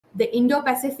The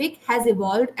Indo-Pacific has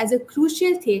evolved as a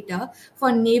crucial theater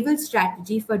for naval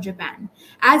strategy for Japan,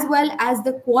 as well as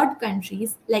the Quad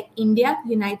countries like India,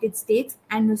 United States,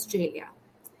 and Australia.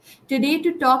 Today,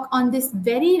 to talk on this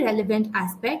very relevant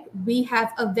aspect, we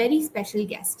have a very special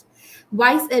guest,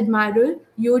 Vice Admiral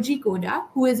Yoji Koda,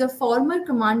 who is a former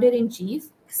Commander in Chief,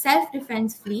 Self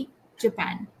Defense Fleet,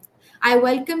 Japan. I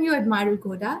welcome you, Admiral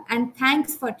Koda, and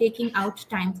thanks for taking out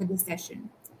time for this session.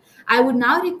 I would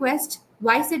now request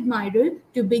Vice Admiral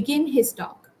to begin his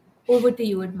talk. Over to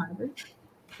you, Admiral.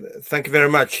 Thank you very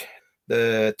much,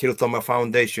 the Tillotoma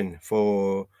Foundation,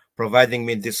 for providing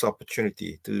me this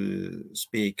opportunity to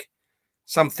speak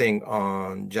something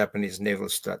on Japanese naval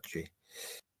strategy.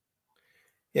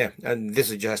 Yeah, and this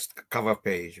is just a cover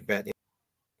page, but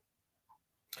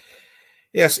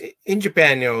yes, in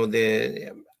Japan,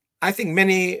 I think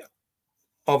many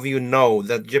of you know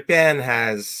that Japan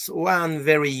has one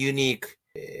very unique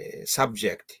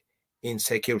subject in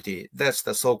security. That's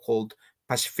the so-called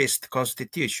pacifist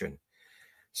constitution.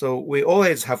 So we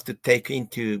always have to take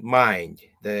into mind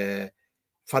the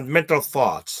fundamental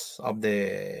thoughts of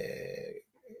the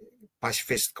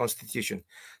pacifist constitution.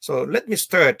 So let me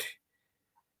start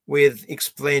with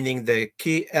explaining the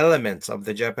key elements of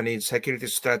the Japanese security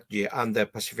strategy under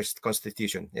pacifist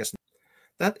constitution. Yes,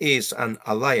 that is an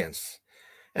alliance.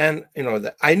 And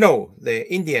I know the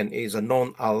Indian is a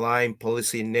non-aligned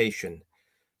policy nation.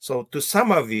 So to some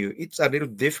of you, it's a little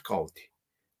difficult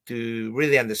to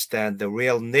really understand the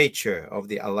real nature of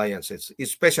the alliances,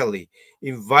 especially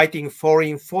inviting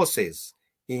foreign forces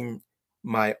in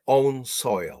my own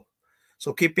soil.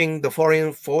 So keeping the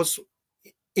foreign force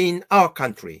in our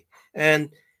country and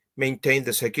maintain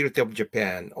the security of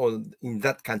Japan or in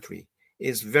that country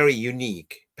is very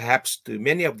unique, perhaps to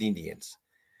many of the Indians.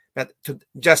 But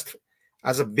just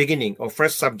as a beginning or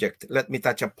first subject, let me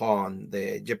touch upon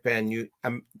the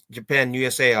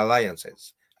Japan-USA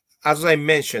alliances. As I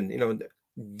mentioned,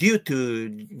 due to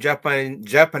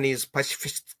Japanese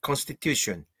pacifist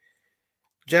constitution,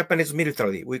 Japanese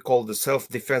military, we call the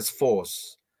self-defense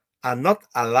force, are not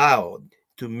allowed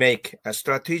to make a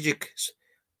strategic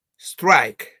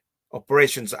strike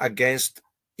operations against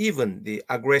even the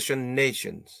aggression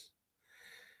nations.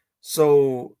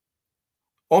 So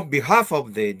on behalf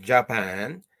of the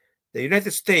Japan, the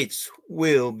United States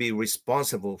will be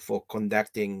responsible for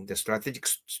conducting the strategic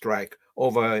strike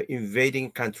over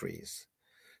invading countries.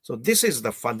 So this is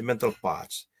the fundamental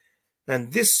parts.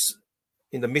 And this,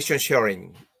 in the mission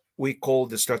sharing, we call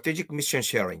the strategic mission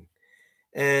sharing,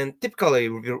 and typically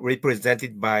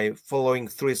represented by following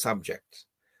three subjects.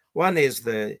 One is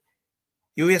the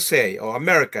USA or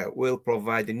America will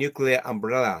provide the nuclear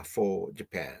umbrella for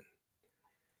Japan.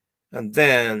 And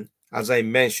then, as I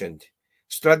mentioned,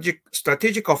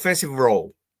 strategic offensive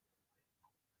role.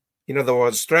 In other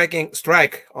words,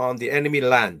 strike on the enemy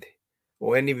land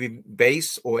or enemy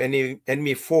base or any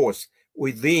enemy force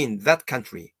within that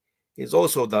country is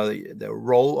also the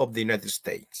role of the United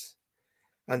States.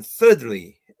 And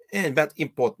thirdly, and but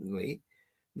importantly,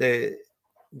 the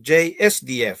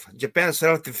JSDF, Japan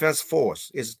Self-Defense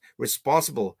Force, is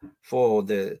responsible for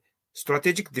the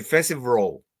strategic defensive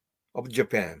role of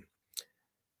Japan.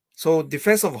 So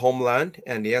defense of homeland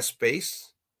and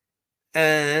airspace,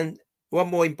 and one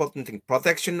more important thing,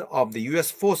 protection of the U.S.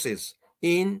 forces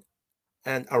in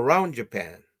and around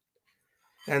Japan,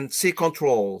 and sea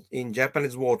control in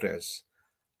Japanese waters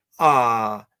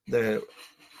are the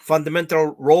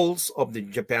fundamental roles of the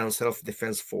Japan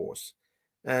Self-Defense Force.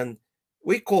 And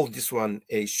we call this one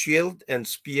a shield and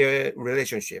spear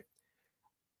relationship.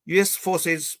 U.S.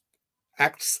 forces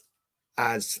act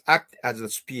as a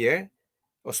spear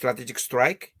or strategic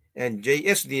strike, and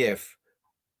JSDF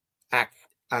act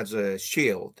as a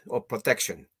shield or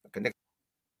protection. Okay.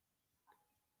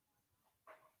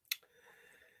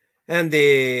 And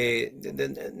the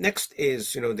next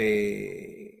is,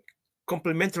 the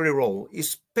complementary role,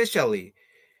 especially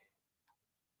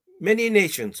many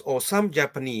nations or some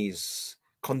Japanese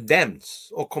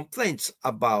condemns or complaints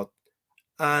about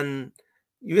an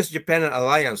US-Japan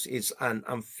alliance is an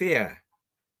unfair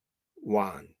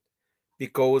one,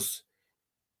 because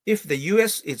if the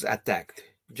US is attacked,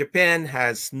 Japan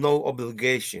has no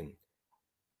obligation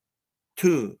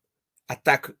to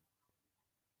attack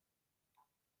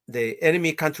the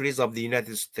enemy countries of the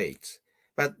United States.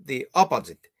 But the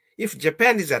opposite, if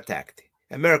Japan is attacked,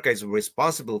 America is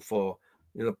responsible for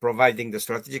providing the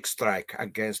strategic strike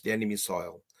against the enemy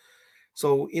soil.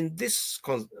 So in this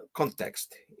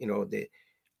context,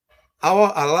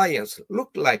 our alliance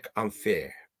looked like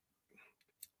unfair.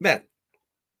 But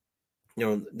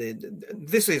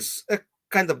this is a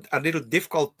kind of a little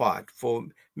difficult part for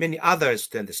many others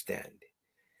to understand.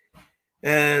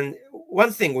 And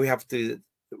one thing we have to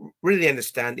really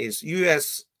understand is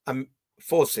U.S.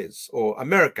 forces or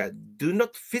America do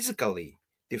not physically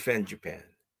defend Japan.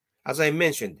 As I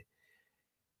mentioned,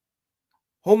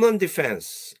 homeland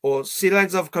defense or sea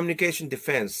lines of communication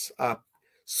defense are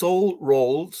sole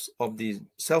roles of the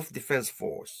self-defense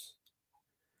force.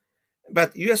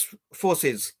 But U.S.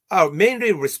 forces are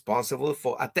mainly responsible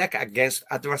for attack against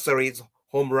adversaries'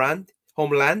 homeland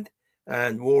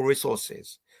and war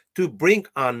resources to bring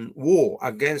on war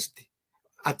against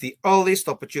at the earliest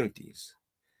opportunities.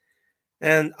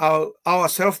 And our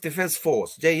self-defense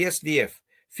force, JSDF,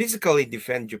 physically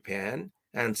defend Japan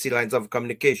and sea lines of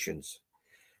communications,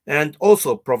 and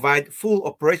also provide full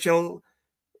operational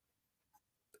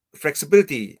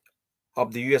flexibility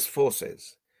of the U.S.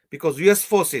 forces, because U.S.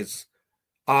 forces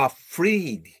are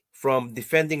freed from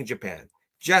defending Japan.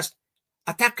 Just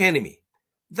attack enemy.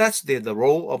 That's the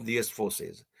role of the U.S.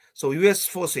 forces. So U.S.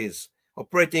 forces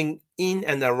operating in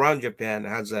and around Japan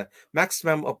has a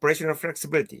maximum operational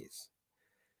flexibilities.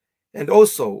 And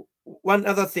also, one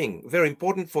other thing very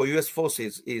important for U.S.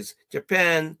 forces is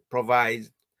Japan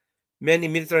provides many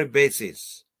military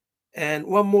bases. And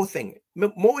one more thing,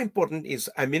 more important is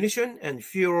ammunition and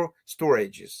fuel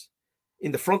storages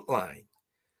in the front line.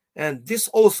 And this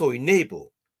also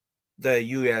enable the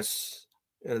U.S.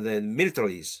 The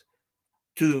militaries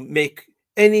to make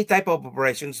any type of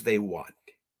operations they want.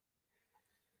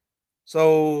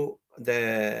 So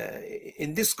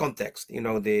in this context,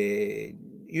 the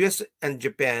U.S. and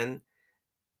Japan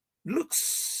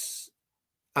looks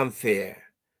unfair,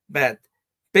 but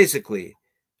basically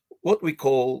what we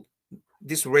call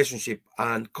this relationship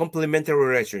and complementary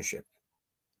relationship.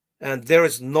 And there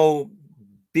is no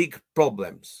big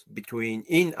problems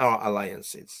in our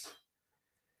alliances.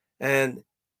 And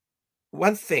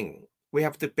one thing we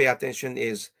have to pay attention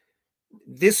is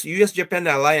this US-Japan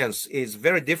alliance is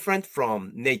very different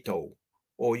from NATO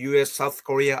or US-South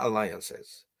Korea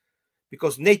alliances,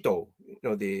 because NATO,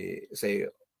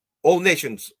 all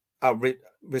nations are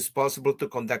responsible to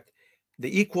conduct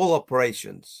the equal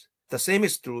operations. The same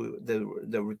is true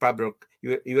the Republic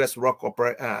US ROC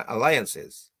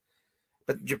alliances.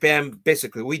 But Japan,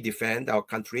 basically, we defend our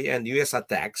country and US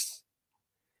attacks,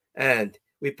 and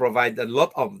we provide a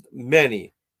lot of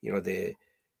many, the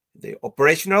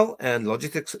operational and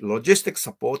logistics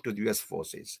support to the US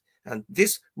forces. And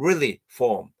this really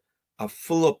form a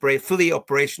fully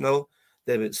operational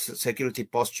security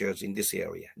postures in this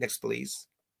area. Next, please.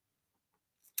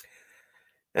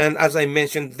 And as I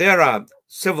mentioned, there are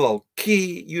several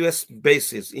key US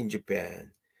bases in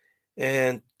Japan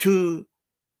and 2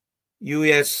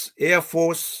 US Air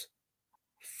Force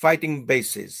fighting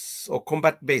bases or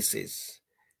combat bases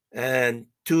and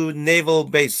 2 naval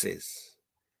bases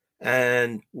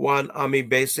and 1 Army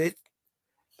base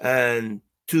and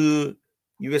 2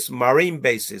 US Marine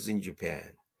bases in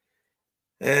Japan.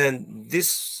 And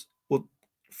this would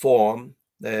form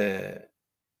the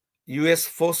US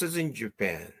forces in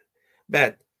Japan.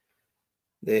 But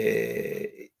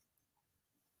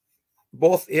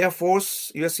both Air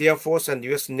Force, US Air Force and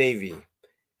US Navy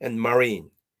and Marine,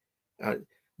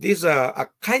 these are a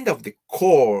kind of the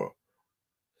core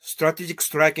strategic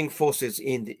striking forces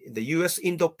in the US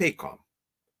Indo-Pacific.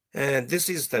 And this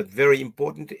is the very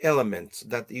important element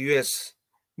that the US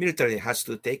military has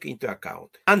to take into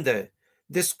account. Under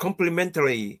this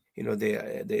complementary,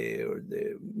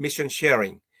 the mission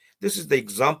sharing, this is the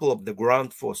example of the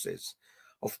ground forces.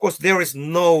 Of course, there is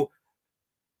no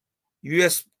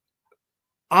US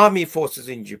Army forces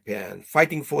in Japan,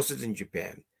 fighting forces in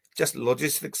Japan. Just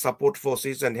logistic support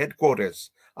forces and headquarters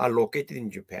are located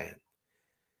in Japan.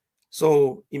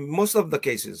 So in most of the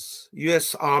cases,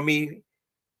 US Army,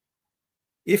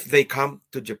 if they come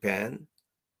to Japan,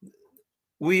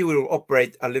 we will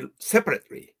operate a little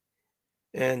separately.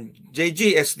 And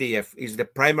JGSDF is the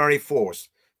primary force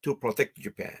to protect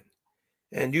Japan.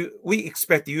 And we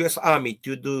expect the US Army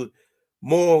to do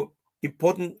more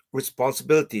important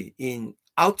responsibility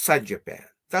outside Japan.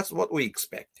 That's what we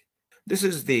expect. This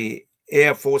is the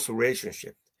Air Force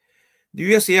relationship.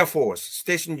 The US Air Force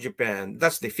stationed in Japan,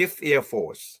 that's the 5th Air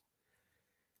Force.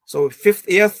 So 5th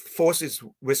Air Force is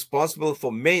responsible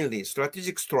for mainly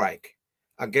strategic strike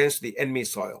against the enemy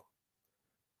soil.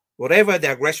 Whatever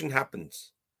the aggression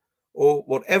happens, or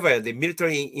whatever the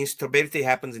military instability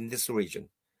happens in this region,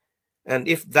 and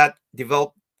if that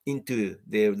develops into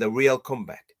the real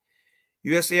combat,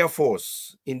 US Air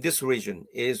Force in this region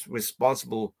is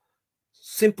responsible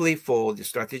simply for the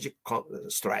strategic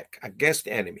strike against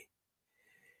the enemy.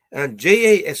 And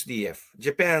JASDF,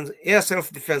 Japan's Air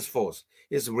Self-Defense Force,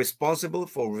 is responsible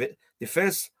for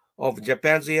defense of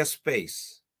Japan's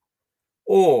airspace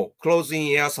or closing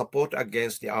air support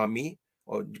against the army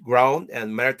or ground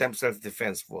and maritime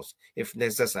self-defense force if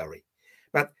necessary.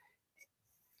 But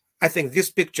I think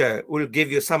this picture will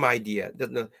give you some idea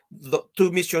that the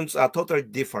two missions are totally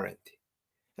different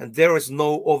and there is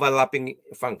no overlapping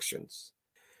functions.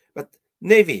 But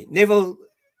naval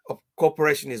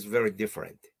cooperation is very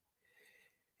different.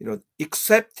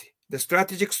 Except the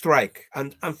strategic strike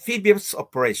and amphibious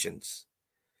operations,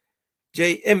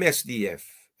 JMSDF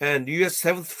and US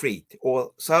 7th Fleet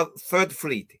or 3rd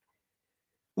Fleet,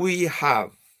 we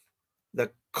have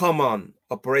the common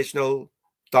operational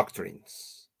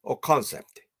doctrines or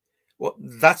concept. Well,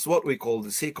 that's what we call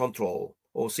the sea control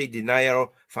or sea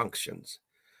denial functions.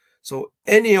 So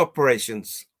any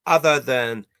operations other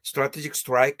than strategic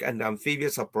strike and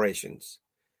amphibious operations,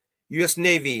 US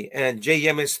Navy and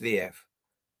JMSDF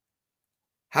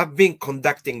have been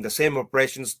conducting the same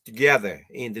operations together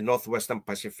in the Northwestern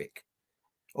Pacific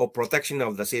or protection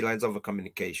of the sea lines of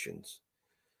communications.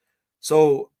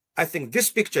 So I think this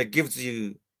picture gives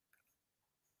you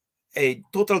a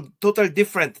total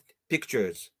different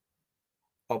pictures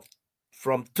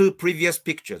from two previous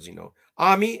pictures,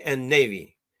 Army and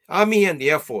Navy, Army and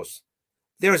Air Force.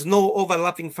 There is no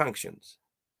overlapping functions.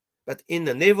 But in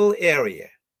the naval area,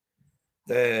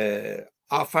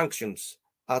 our functions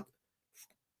are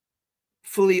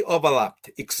fully overlapped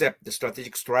except the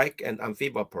strategic strike and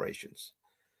amphibious operations.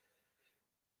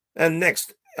 And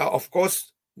next, of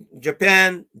course,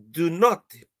 Japan do not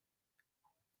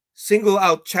single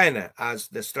out China as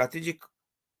the strategic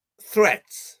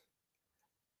threats.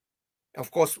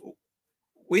 Of course,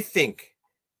 we think,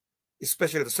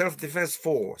 especially the self-defense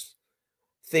force,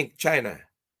 think China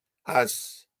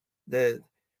as the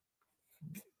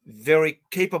very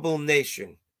capable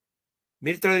nation,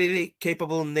 militarily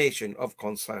capable nation of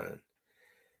concern.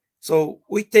 So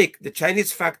we take the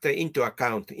Chinese factor into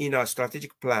account in our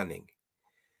strategic planning.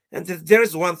 And there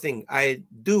is one thing I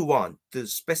do want to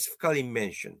specifically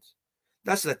mention.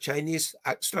 That's the Chinese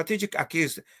strategic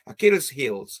Achilles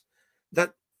heels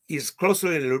that is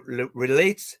closely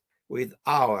relates with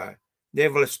our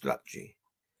naval strategy.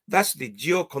 That's the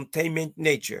geo-containment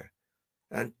nature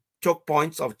and choke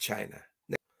points of China.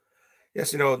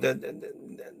 Yes,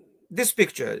 this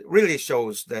picture really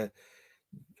shows the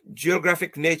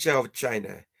geographic nature of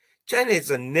China. China is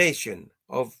a nation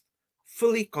of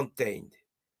fully contained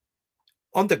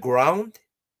on the ground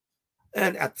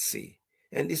and at sea.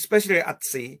 And especially at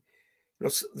sea,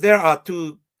 there are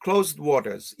two closed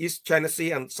waters, East China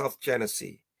Sea and South China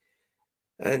Sea.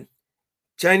 And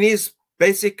Chinese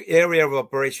basic area of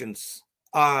operations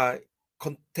are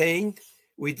contained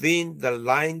within the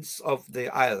lines of the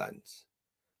islands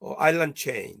or island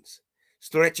chains,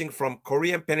 stretching from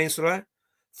Korean Peninsula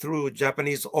through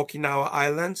Japanese Okinawa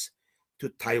Islands to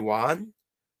Taiwan,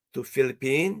 to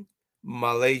Philippines,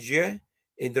 Malaysia,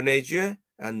 Indonesia,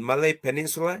 and Malay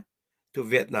Peninsula to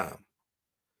Vietnam.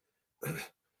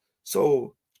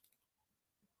 So,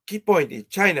 key point is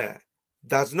China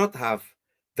does not have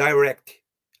direct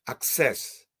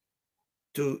access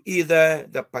to either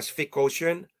the Pacific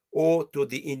Ocean or to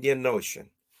the Indian Ocean.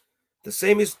 The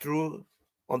same is true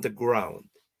on the ground.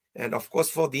 And of course,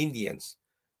 for the Indians,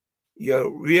 your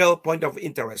real point of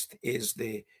interest is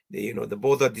the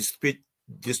border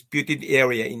disputed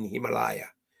area in Himalaya.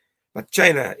 But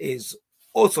China is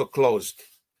also closed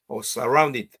or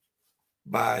surrounded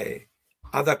by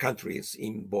other countries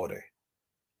in border.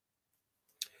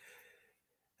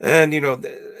 And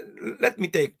let me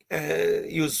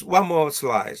use one more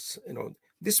slide.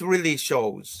 This really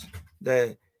shows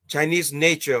the Chinese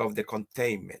nature of the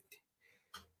containment.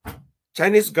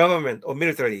 Chinese government or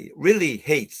military really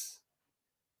hates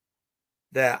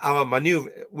our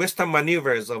Western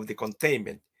maneuvers of the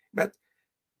containment, but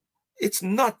it's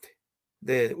not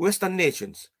the Western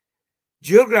nations.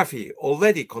 Geography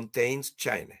already contains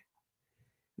China.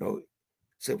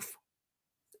 So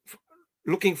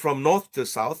looking from north to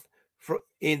south,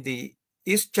 in the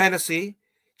East China Sea,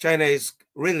 China is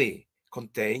really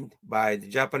contained by the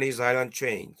Japanese island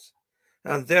chains.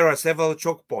 And there are several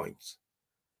choke points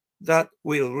that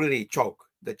will really choke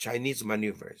the Chinese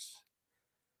maneuvers.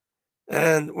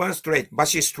 And one strait,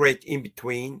 Bashi Strait in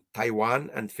between Taiwan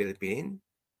and Philippines.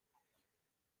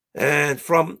 And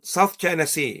from South China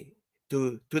Sea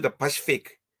to the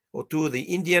Pacific or to the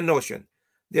Indian Ocean,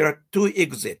 there are two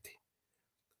exits.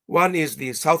 One is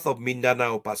the south of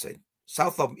Mindanao Passage,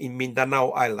 in Mindanao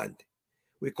Island.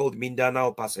 We call it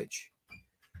Mindanao Passage.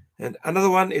 And another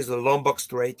one is the Lombok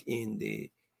Strait in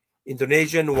the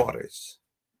Indonesian waters.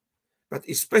 But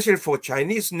especially for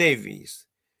Chinese navies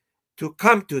to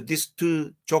come to these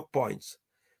two choke points,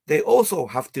 they also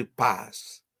have to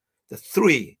pass the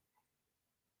 3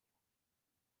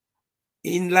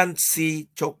 inland sea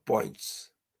choke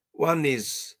points. One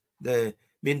is the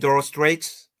Mindoro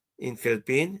Straits in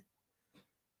Philippines,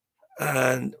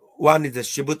 and one is the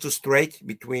Shibutu Strait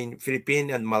between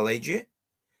Philippines and Malaysia,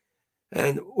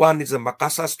 and one is the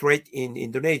Makassar Strait in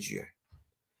Indonesia.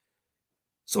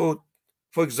 So,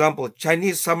 for example,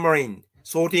 Chinese submarine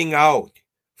sorting out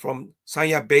from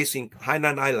Sanya Base in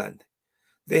Hainan Island,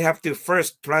 they have to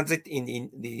first transit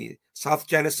in the South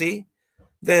China Sea,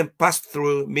 then pass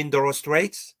through Mindoro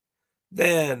Straits,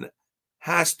 then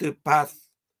has to pass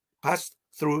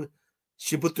through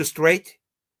Shibutu Strait,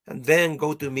 and then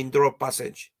go to Mindoro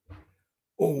Passage.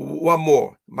 Or one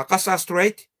more, Makassar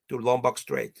Strait to Lombok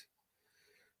Strait.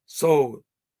 So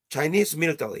Chinese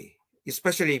military,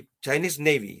 especially Chinese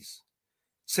navies,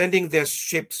 sending their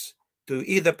ships to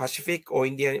either Pacific or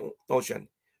Indian Ocean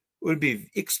will be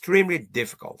extremely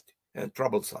difficult and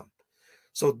troublesome.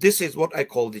 So this is what I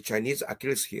call the Chinese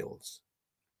Achilles heels.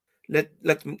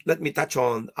 Let me touch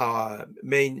on our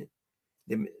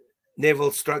the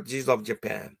naval strategies of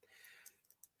Japan.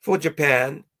 For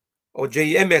Japan, or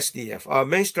JMSDF, our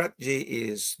main strategy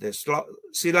is the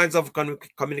sea lines of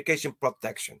communication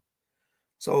protection.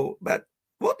 So, but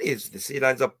what is the sea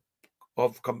lines of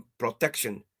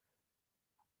protection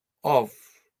of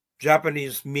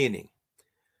Japanese meaning?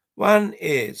 One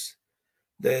is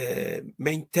the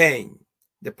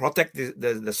protect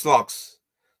the slots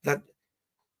that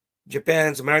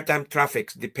Japan's maritime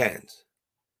traffic depends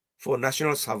for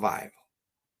national survival.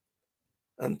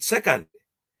 And second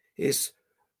is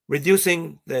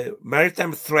reducing the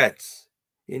maritime threats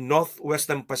in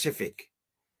northwestern Pacific,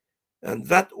 and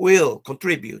that will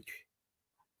contribute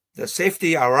the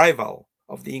safety arrival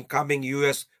of the incoming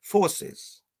U.S.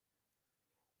 forces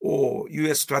or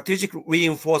U.S. strategic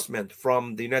reinforcement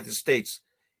from the United States,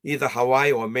 either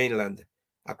Hawaii or mainland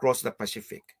across the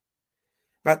Pacific.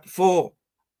 But for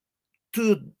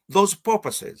those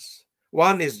purposes,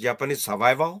 one is Japanese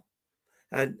survival,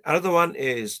 and another one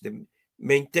is the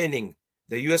maintaining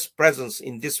the U.S. presence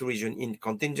in this region in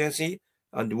contingency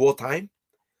and wartime.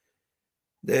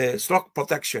 The slot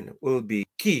protection will be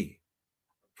key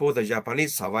for the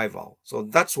Japanese survival. So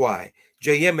that's why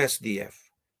JMSDF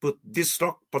put this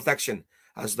slot protection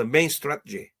as the main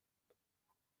strategy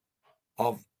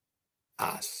of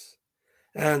us.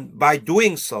 And by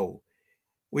doing so,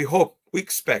 we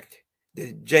expect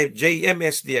the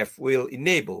JMSDF will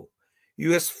enable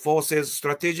U.S. forces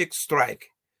strategic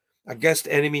strike against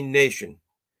enemy nation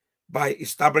by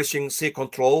establishing sea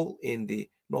control in the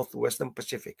northwestern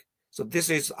Pacific. So this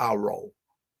is our role.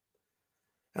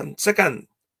 And second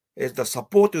is the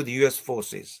support to the U.S.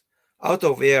 forces out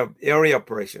of area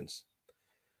operations.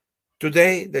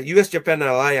 Today, the U.S.-Japan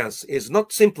alliance is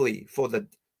not simply for the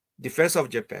defense of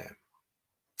Japan.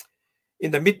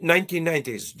 In the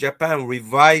mid-1990s, Japan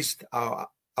revised our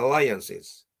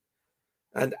alliances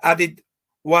and added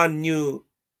one new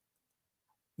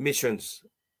missions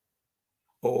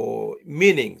or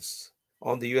meanings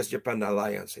on the U.S.-Japan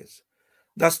alliances.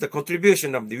 That's the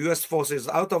contribution of the U.S. forces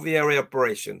out of the area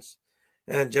operations,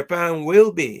 and Japan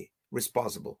will be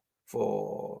responsible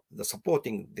for the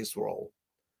supporting this role.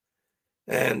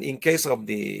 And in case of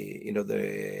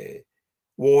the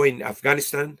war in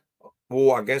Afghanistan,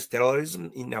 war against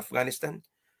terrorism in Afghanistan,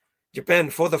 Japan,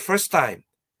 for the first time,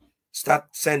 start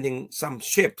sending some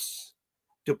ships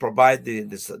to provide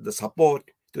the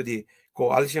support to the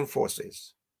coalition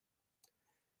forces.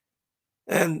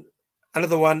 And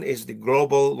another one is the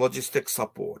global logistics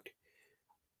support.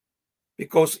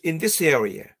 Because in this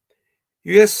area,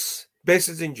 U.S.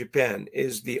 bases in Japan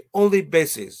is the only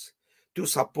basis to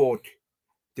support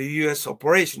the U.S.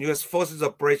 forces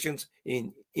operations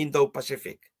in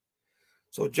Indo-Pacific.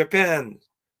 So Japan,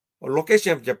 or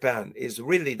location of Japan, is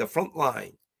really the front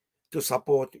line to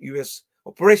support U.S.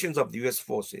 operations of the U.S.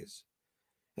 forces.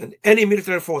 And any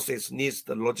military forces needs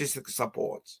the logistics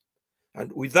support.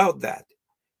 And without that,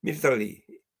 military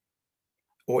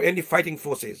or any fighting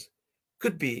forces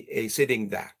could be a sitting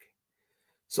duck.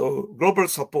 So global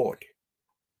support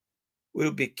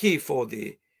will be key for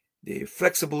the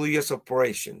flexible U.S.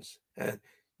 operations, and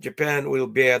Japan will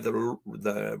bear the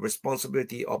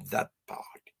responsibility of that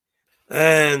part.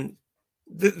 And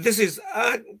this is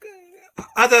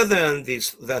other than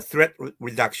the threat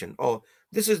reduction, or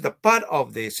this is the part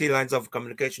of the sea lines of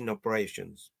communication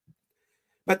operations.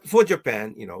 But for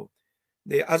Japan,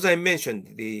 as I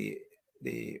mentioned,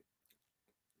 the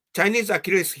Chinese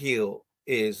Achilles heel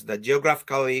is the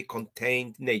geographically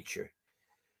contained nature.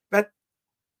 But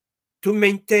to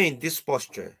maintain this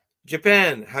posture,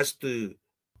 Japan has to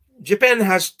Japan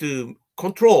has to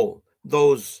control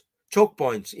those choke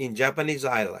points in Japanese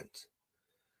islands.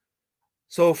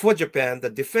 So for Japan, the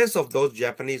defense of those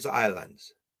Japanese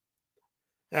islands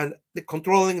and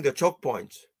controlling the choke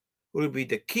points will be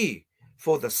the key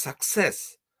for the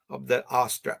success of our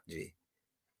strategy.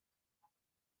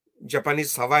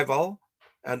 Japanese survival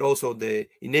and also the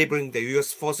enabling the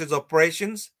U.S. forces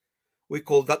operations, we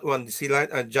call that one the sea line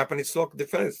and Japanese slope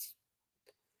defense.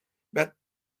 But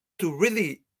to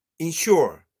really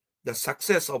ensure the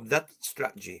success of that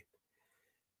strategy,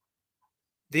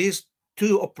 these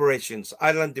two operations,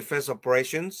 island defense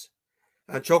operations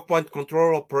and choke point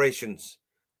control operations,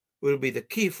 will be the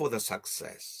key for the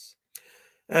success.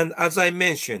 And as I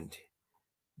mentioned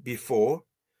before,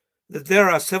 that there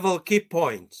are several key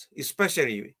points,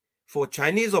 especially for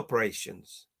Chinese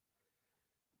operations.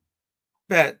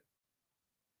 But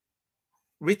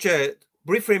Richard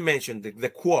briefly mentioned the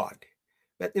Quad.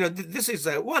 But this is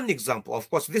one example. Of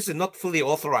course, this is not fully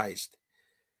authorized.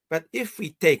 But if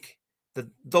we take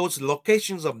those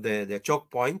locations of the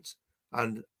choke points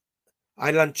and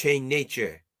island chain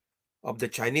nature of the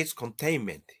Chinese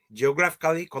containment,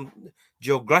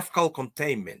 geographical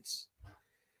containments,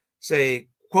 say,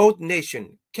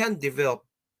 coordination can develop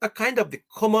a kind of the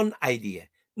common idea,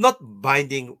 not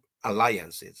binding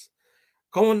alliances,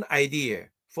 common idea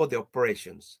for the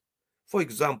operations. For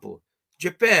example,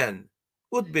 Japan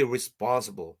would be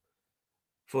responsible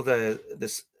for the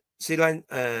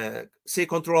sea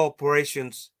control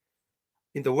operations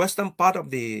in the western part of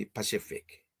the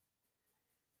Pacific.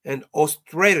 And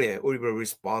Australia will be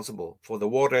responsible for the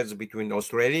waters between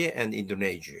Australia and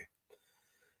Indonesia.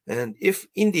 And if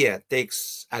India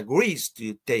agrees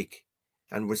to take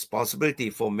and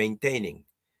responsibility for maintaining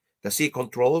the sea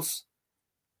controls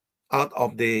out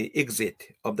of the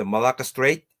exit of the Malacca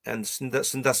Strait and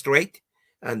Sunda Strait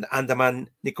and Andaman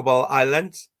Nicobar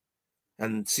Islands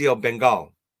and Sea of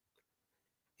Bengal,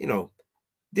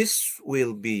 this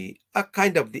will be a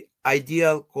kind of the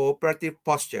ideal cooperative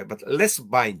posture, but less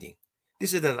binding.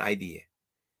 This is an idea.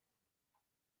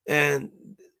 And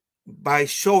by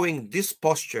showing this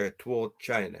posture toward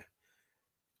China,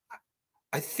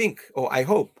 I think, or I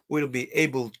hope, we'll be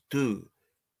able to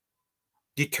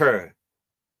deter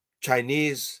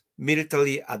Chinese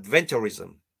military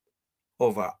adventurism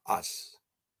over us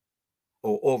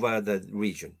or over the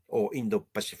region or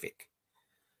Indo-Pacific.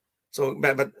 So,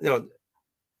 but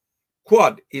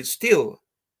Quad is still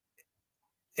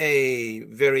a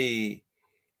very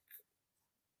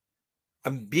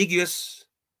ambiguous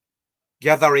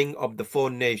gathering of the four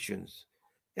nations,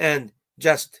 and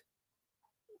just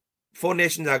four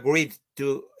nations agreed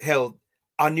to hold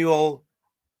annual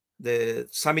the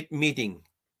summit meeting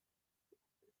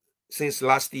since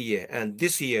last year, and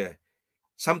this year,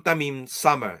 sometime in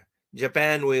summer,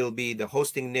 Japan will be the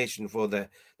hosting nation for the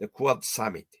Quad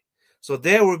summit. So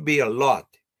there will be a lot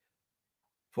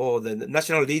for the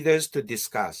national leaders to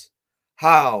discuss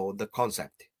how the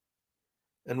concept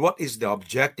and what is the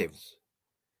objectives.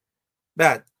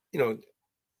 But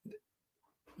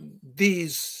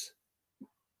these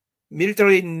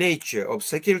military nature of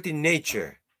security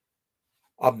nature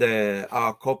of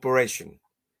our cooperation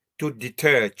to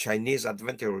deter Chinese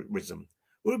adventurism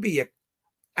will be,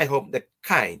 I hope, the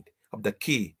kind of the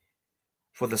key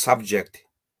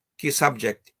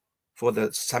subject for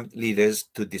the summit leaders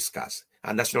to discuss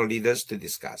and national leaders to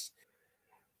discuss.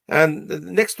 And the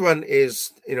next one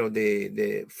is,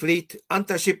 the fleet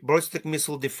anti-ship ballistic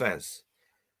missile defense.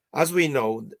 As we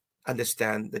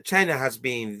understand that China has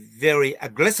been very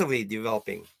aggressively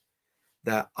developing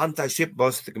the anti-ship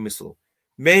ballistic missile,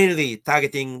 mainly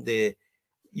targeting the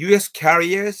U.S.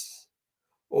 carriers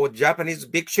or Japanese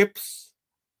big ships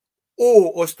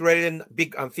or Australian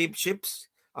big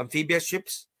amphibious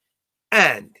ships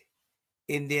and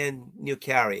Indian new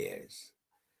carriers.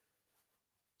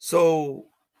 So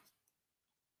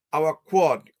our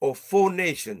Quad or four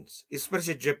nations,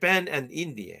 especially Japan and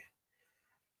India,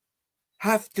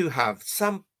 have to have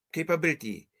some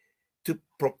capability to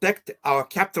protect our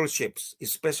capital ships,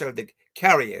 especially the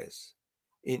carriers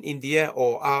in India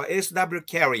or our SW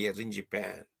carriers in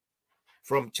Japan,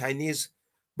 from Chinese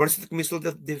ballistic missile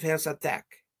defense attack.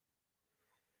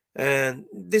 And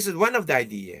this is one of the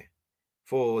ideas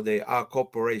for our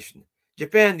cooperation.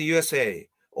 Japan and the USA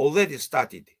already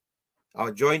started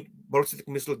our joint ballistic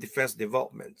missile defense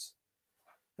developments.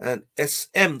 And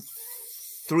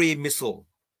SM-3 missile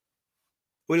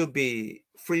will be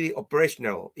fully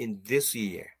operational in this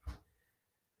year.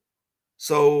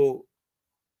 So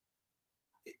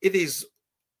it is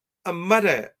a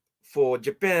matter for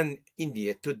Japan,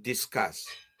 India to discuss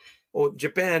or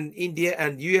Japan, India,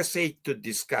 and USA to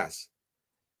discuss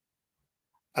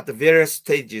at the various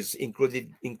stages,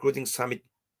 including summit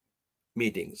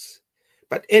meetings.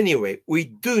 But anyway, we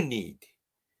do need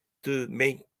to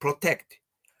protect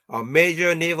our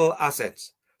major naval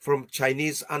assets from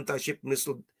Chinese anti-ship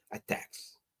missile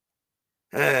attacks.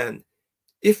 And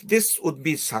if this would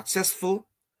be successful,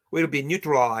 we'll be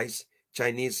neutralize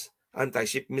Chinese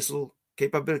anti-ship missile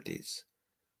capabilities.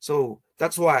 So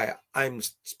that's why I'm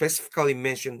specifically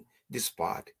mentioned this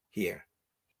part here.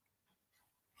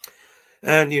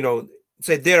 And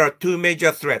say there are two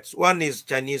major threats. One is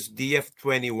Chinese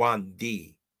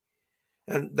DF-21D,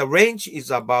 and the range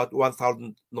is about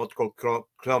 1,000 nautical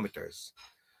kilometers.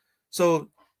 So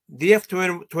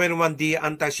DF-21D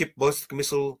anti-ship ballistic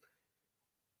missile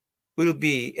will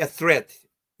be a threat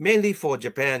mainly for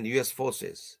Japan and US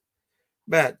forces.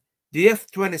 But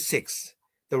DF-26,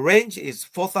 the range is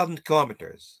 4,000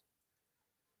 kilometers.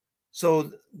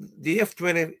 So the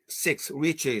F-26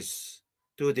 reaches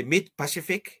to the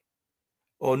mid-Pacific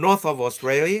or north of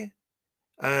Australia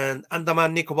and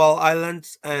Andaman Nicobar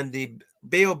Islands and the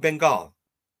Bay of Bengal.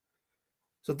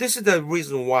 So this is the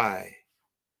reason why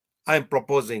I'm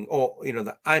proposing, or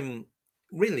I'm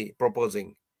really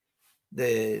proposing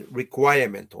the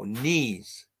requirement or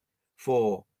needs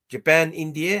for Japan,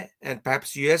 India, and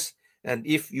perhaps US, and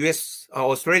if US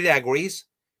or Australia agrees,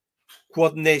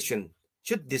 coordination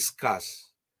should discuss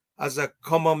as a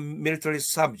common military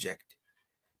subject,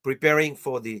 preparing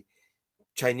for the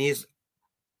Chinese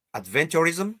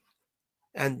adventurism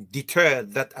and deter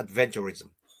that adventurism.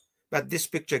 But this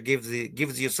picture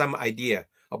gives you some idea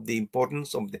of the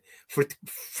importance of the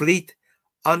fleet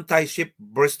anti-ship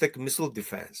ballistic missile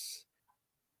defense.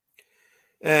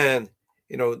 And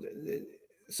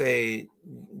say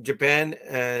Japan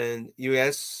and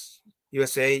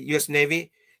USA, US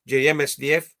Navy,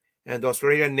 JMSDF, and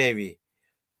Australian Navy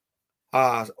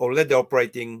are already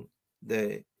operating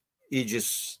the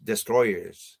Aegis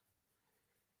destroyers.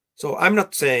 So I'm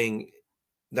not saying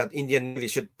that Indian Navy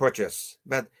should purchase,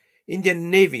 but Indian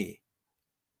Navy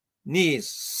needs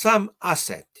some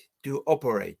asset to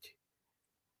operate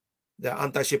the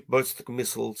anti-ship ballistic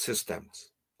missile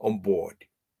systems on board.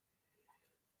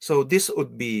 So this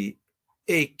would be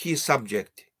a key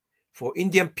subject for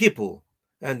Indian people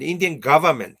and the Indian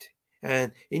government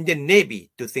and Indian Navy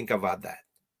to think about that.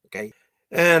 Okay.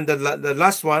 And the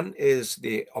last one is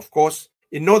of course,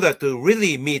 in order to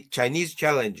really meet Chinese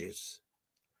challenges,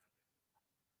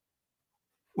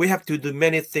 we have to do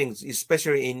many things,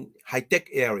 especially in high-tech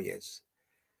areas.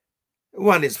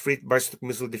 One is fleet ballistic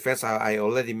missile defense, I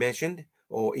already mentioned,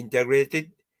 or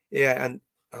integrated and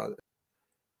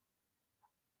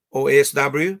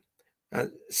OSW,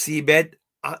 seabed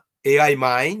AI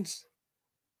mines,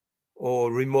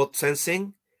 or remote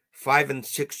sensing, 5 and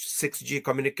 6G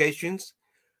communications,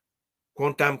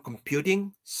 quantum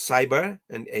computing, cyber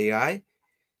and AI,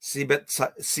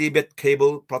 seabed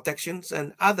cable protections,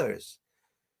 and others.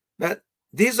 But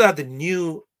these are the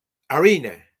new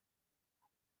arena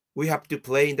we have to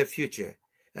play in the future.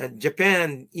 And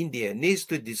Japan, India needs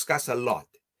to discuss a lot.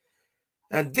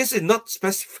 And this is not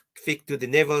specific to the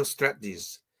naval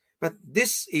strategies, but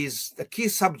this is the key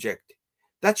subject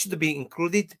that should be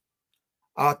included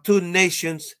our two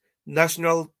nations'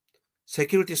 national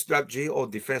security strategy or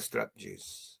defense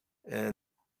strategies.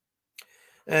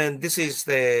 And this is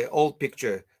the old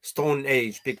picture, Stone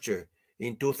Age picture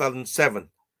in 2007.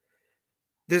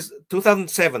 This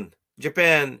 2007,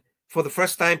 Japan for the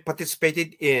first time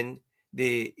participated in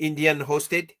the Indian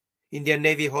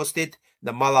Navy hosted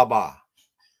the Malabar.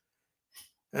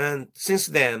 And since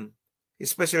then,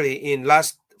 especially in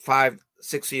last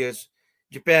 5-6 years,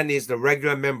 Japan is the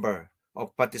regular member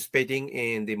of participating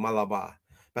in the Malabar.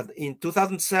 But in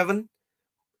 2007,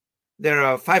 there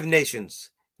are 5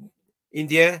 nations: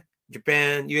 India,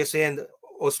 Japan, USA, and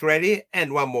Australia,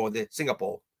 and one more,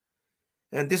 Singapore.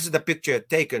 And this is the picture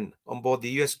taken on board the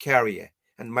US carrier,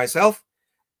 and myself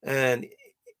and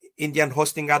Indian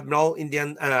hosting Admiral,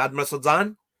 Admiral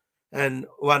Sazan, and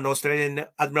one Australian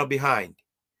Admiral behind.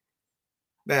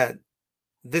 But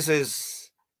this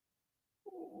is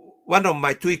one of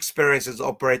my 2 experiences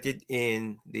operated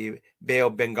in the Bay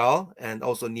of Bengal and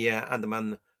also near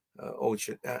Andaman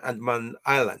Andaman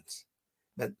Islands.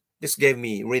 But this gave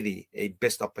me really a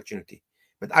best opportunity.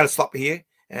 But I'll stop here,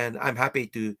 and I'm happy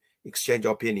to exchange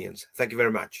opinions. Thank you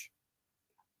very much.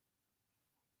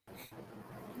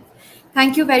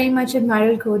 Thank you very much,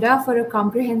 Admiral Koda, for a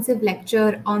comprehensive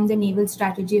lecture on the naval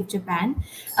strategy of Japan,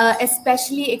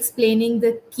 especially explaining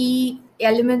the key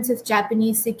elements of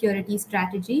Japanese security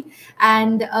strategy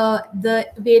and the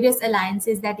various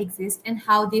alliances that exist and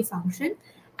how they function,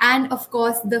 and of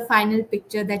course the final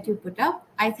picture that you put up.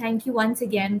 I thank you once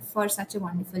again for such a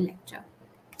wonderful lecture.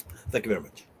 Thank you very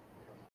much.